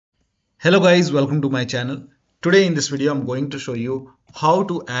Hello guys, welcome to my channel. Today in this video I'm going to show you how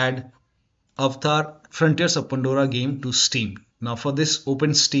to add Avatar Frontiers of Pandora game to Steam. Now for this,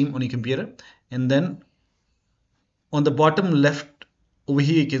 open Steam on your computer and then on the bottom left over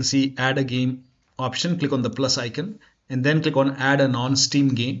here you can see add a game option. Click on the plus icon and then click on add a non-Steam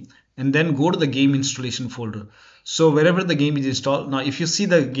game and then go to the game installation folder. So wherever the game is installed, now if you see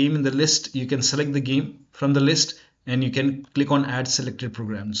the game in the list, you can select the game from the list and you can click on add selected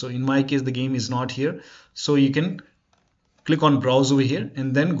program. So in my case the game is not here, so you can click on browse over here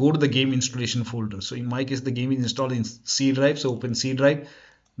and then go to the game installation folder. So in my case the game is installed in C drive, so open C drive.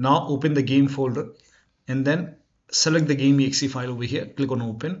 Now open the game folder and then select the game exe file over here, click on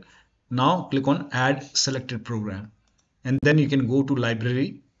open. Now click on add selected program and then you can go to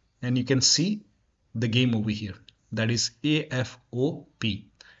library and you can see the game over here, that is AFOP.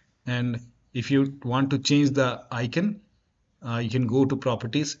 And if you want to change the icon, you can go to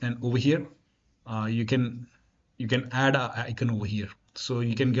properties and over here you can add an icon over here. So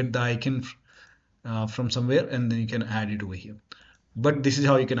you can get the icon from somewhere and then you can add it over here. But this is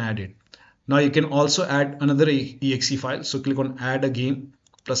how you can add it. Now you can also add another exe file. So click on add a game,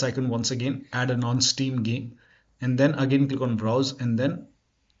 plus icon once again, add a non-Steam game, and then again click on browse and then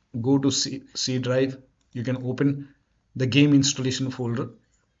go to C drive. You can open the game installation folder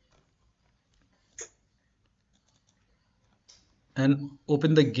and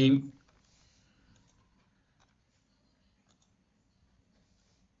open the game.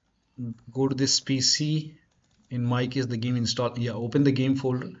 Go to this PC. In my case the game installed. Yeah, open the game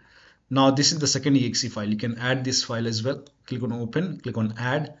folder. Now this is the second exe file. You can add this file as well. Click on open, click on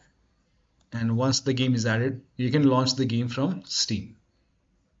add, and once the game is added you can launch the game from Steam.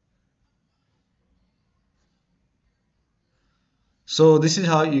 So this is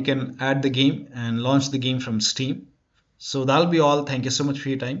how you can add the game and launch the game from Steam. So that'll be all. Thank you so much for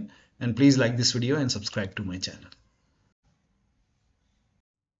your time and please like this video and subscribe to my channel.